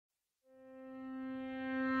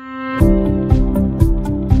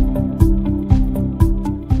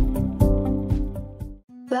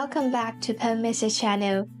Welcome back to Permis's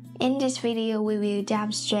channel. In this video, we will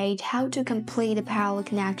demonstrate how to complete the parallel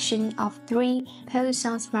connection of 3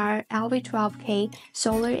 Smart LV12K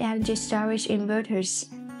solar energy storage inverters,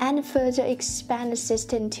 and further expand the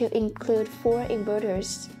system to include 4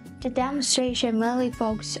 inverters. The demonstration mainly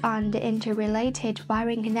focuses on the interrelated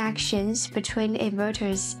wiring connections between the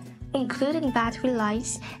inverters, including battery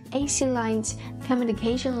lights, AC lights,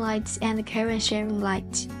 communication lights, and current sharing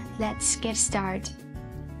lights. Let's get started.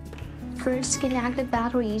 First, connect the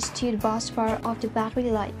batteries to the bus bar of the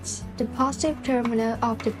battery lights. The positive terminal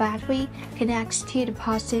of the battery connects to the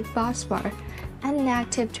positive bus bar, and the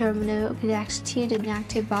negative terminal connects to the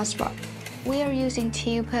negative bus bar. We are using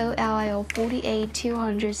 2-pole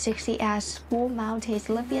LiO48260S wall-mounted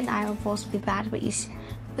lithium iron phosphate batteries,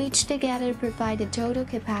 which together provide a total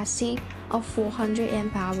capacity of 400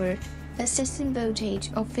 amp-hour, a system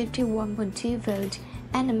voltage of 51.2 volt,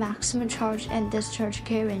 and a maximum charge and discharge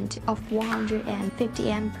current of 150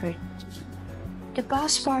 ampere. The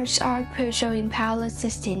bus bars are put in parallel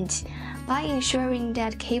systems. By ensuring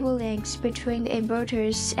that cable lengths between the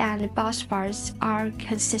inverters and the bus bars are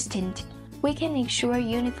consistent, we can ensure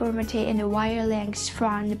uniformity in the wire lengths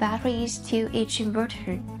from the batteries to each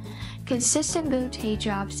inverter, consistent voltage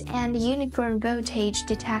drops, and uniform voltage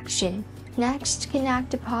detection. Next,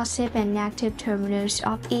 connect the positive and negative terminals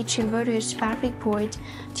of each inverter's battery port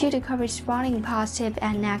to the corresponding positive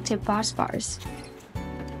and negative bus bars.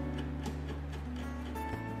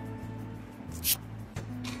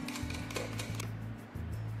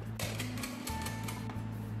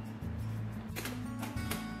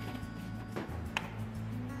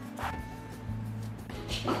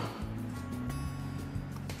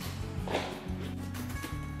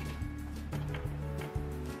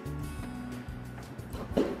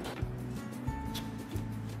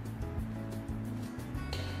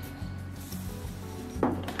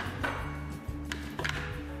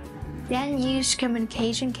 Then use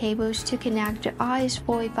communication cables to connect the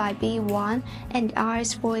RS45B1 and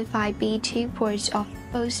RS45B2 ports of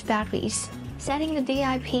both batteries, setting the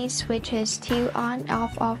DIP switches to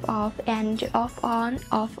on-off-off-off and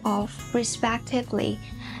off-on-off-off respectively.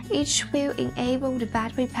 Each will enable the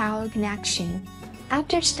battery power connection.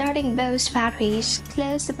 After starting both batteries,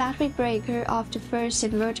 close the battery breaker of the first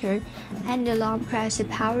inverter and long press the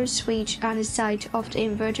power switch on the side of the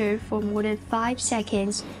inverter for more than 5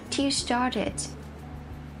 seconds to start it.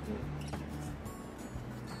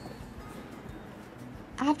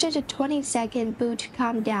 After the 20-second boot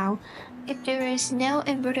countdown, if there is no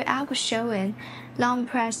inverter output showing, long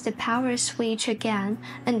press the power switch again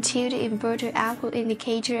until the inverter output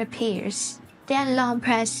indicator appears. Then long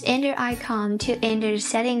press Enter icon to enter the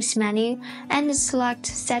settings menu and select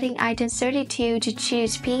setting item 32 to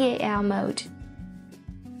choose PAL mode.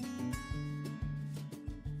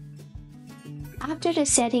 After the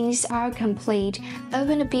settings are complete,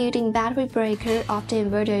 open the built-in battery breaker of the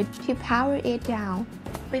inverter to power it down.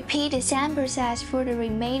 Repeat the same process for the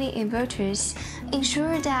remaining inverters.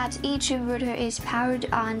 Ensure that each inverter is powered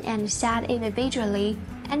on and set individually,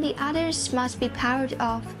 and the others must be powered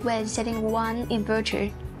off when setting one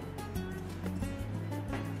inverter.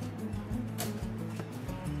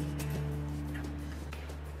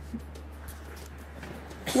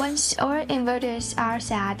 Once all inverters are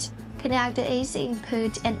set, connect the AC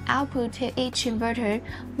input and output to each inverter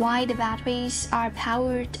while the batteries are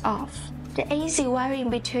powered off. The AC wiring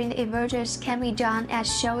between the inverters can be done as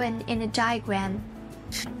shown in the diagram.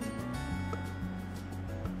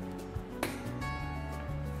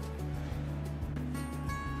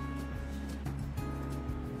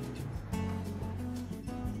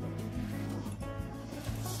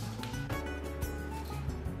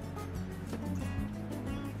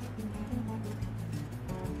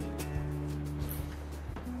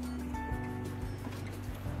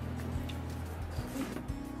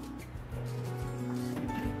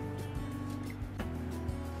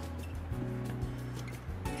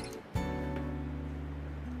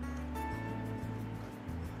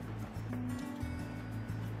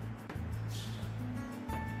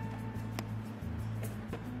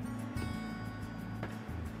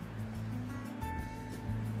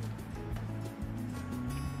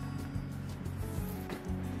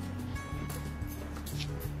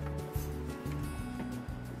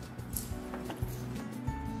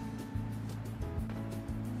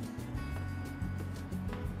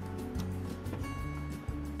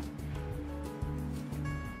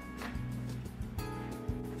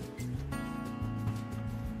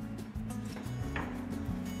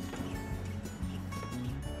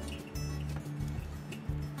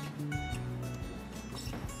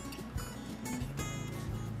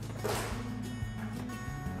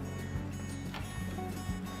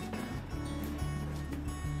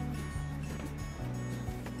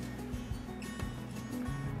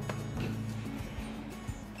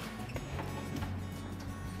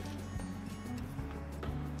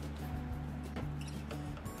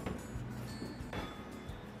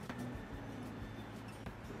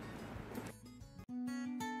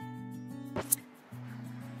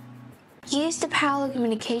 Use the parallel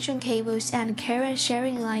communication cables and current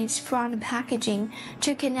sharing lines from the packaging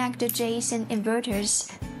to connect adjacent inverters.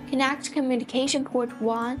 Connect communication port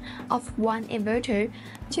 1 of one inverter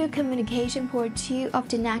to communication port 2 of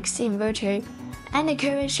the next inverter, and the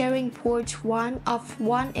current sharing port 1 of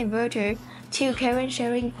one inverter to current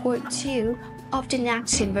sharing port 2 of the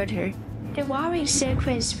next inverter. The wiring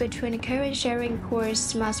sequence between the current sharing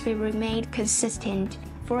ports must be remained consistent.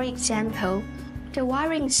 For example, the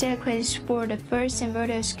wiring sequence for the first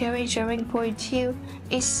inverter's current sharing port 2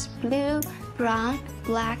 is blue, brown,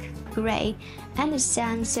 black, gray, and the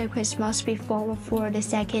same sequence must be followed for the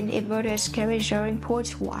second inverter's current sharing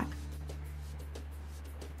port 1.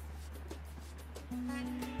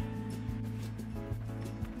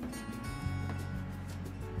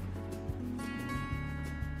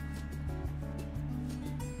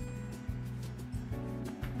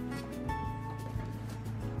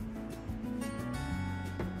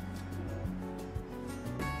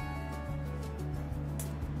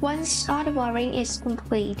 Once all the wiring is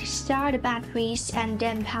complete, start the batteries and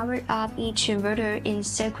then power up each inverter in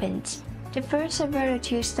sequence. The first inverter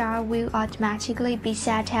to start will automatically be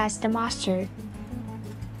set as the master.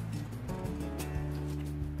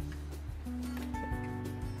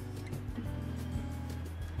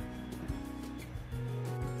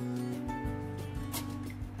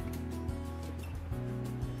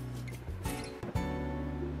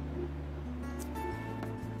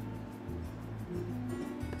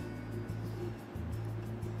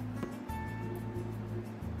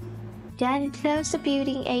 Then close the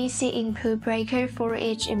built-in AC input breaker for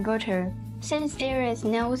each inverter. Since there is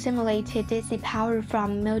no simulated DC power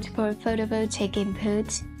from multiple photovoltaic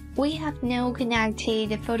inputs, we have no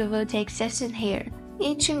connected photovoltaic system here.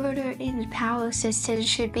 Each inverter in the power system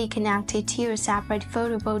should be connected to a separate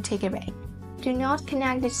photovoltaic array. Do not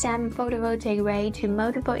connect the same photovoltaic array to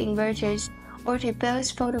multiple inverters or to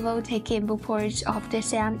both photovoltaic input ports of the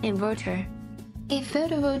same inverter. If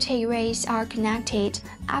photovoltaic arrays are connected,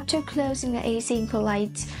 after closing the AC input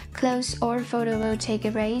lights, close all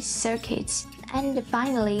photovoltaic array circuits, and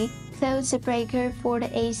finally, close the breaker for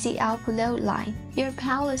the AC output load line. Your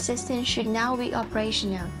power system should now be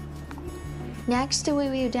operational. Next, we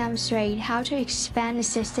will demonstrate how to expand the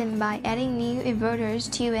system by adding new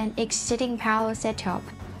inverters to an existing power setup.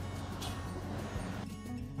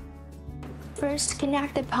 First,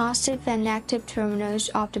 connect the positive and negative terminals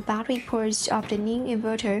of the battery ports of the new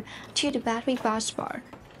inverter to the battery bus bar.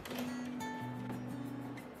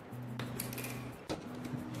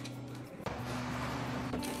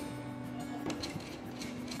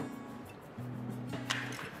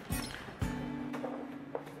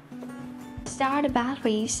 Start the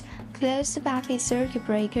batteries, close the battery circuit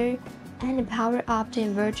breaker, and power up the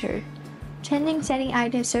inverter. Turning setting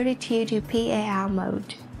item 32 to PAL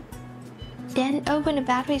mode. Then open the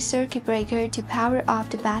battery circuit breaker to power off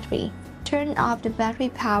the battery. Turn off the battery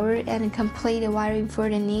power and complete the wiring for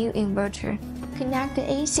the new inverter. Connect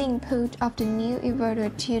the AC input of the new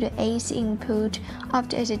inverter to the AC input of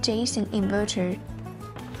the adjacent inverter.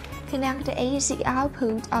 Connect the AC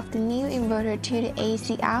output of the new inverter to the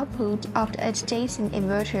AC output of the adjacent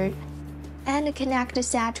inverter. And connect the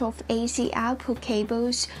set of AC output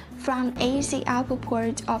cables from AC output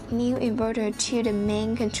port of new inverter to the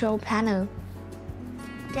main control panel.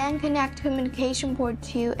 Then connect communication port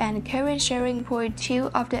 2 and current sharing port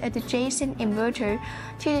 2 of the adjacent inverter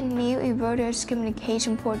to the new inverter's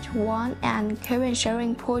communication port 1 and current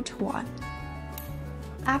sharing port 1.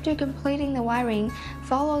 After completing the wiring,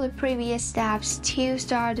 follow the previous steps to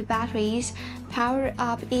start the batteries, power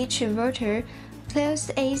up each inverter, close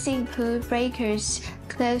the AC input breakers,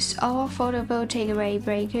 close all photovoltaic array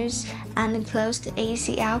breakers, and close the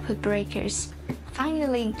AC output breakers.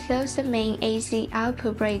 Finally, close the main AC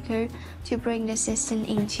output breaker to bring the system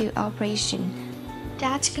into operation.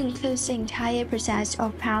 That concludes the entire process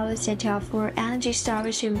of power setup for energy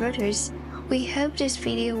storage inverters. We hope this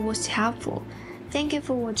video was helpful. Thank you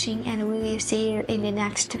for watching, and we will see you in the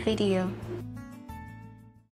next video.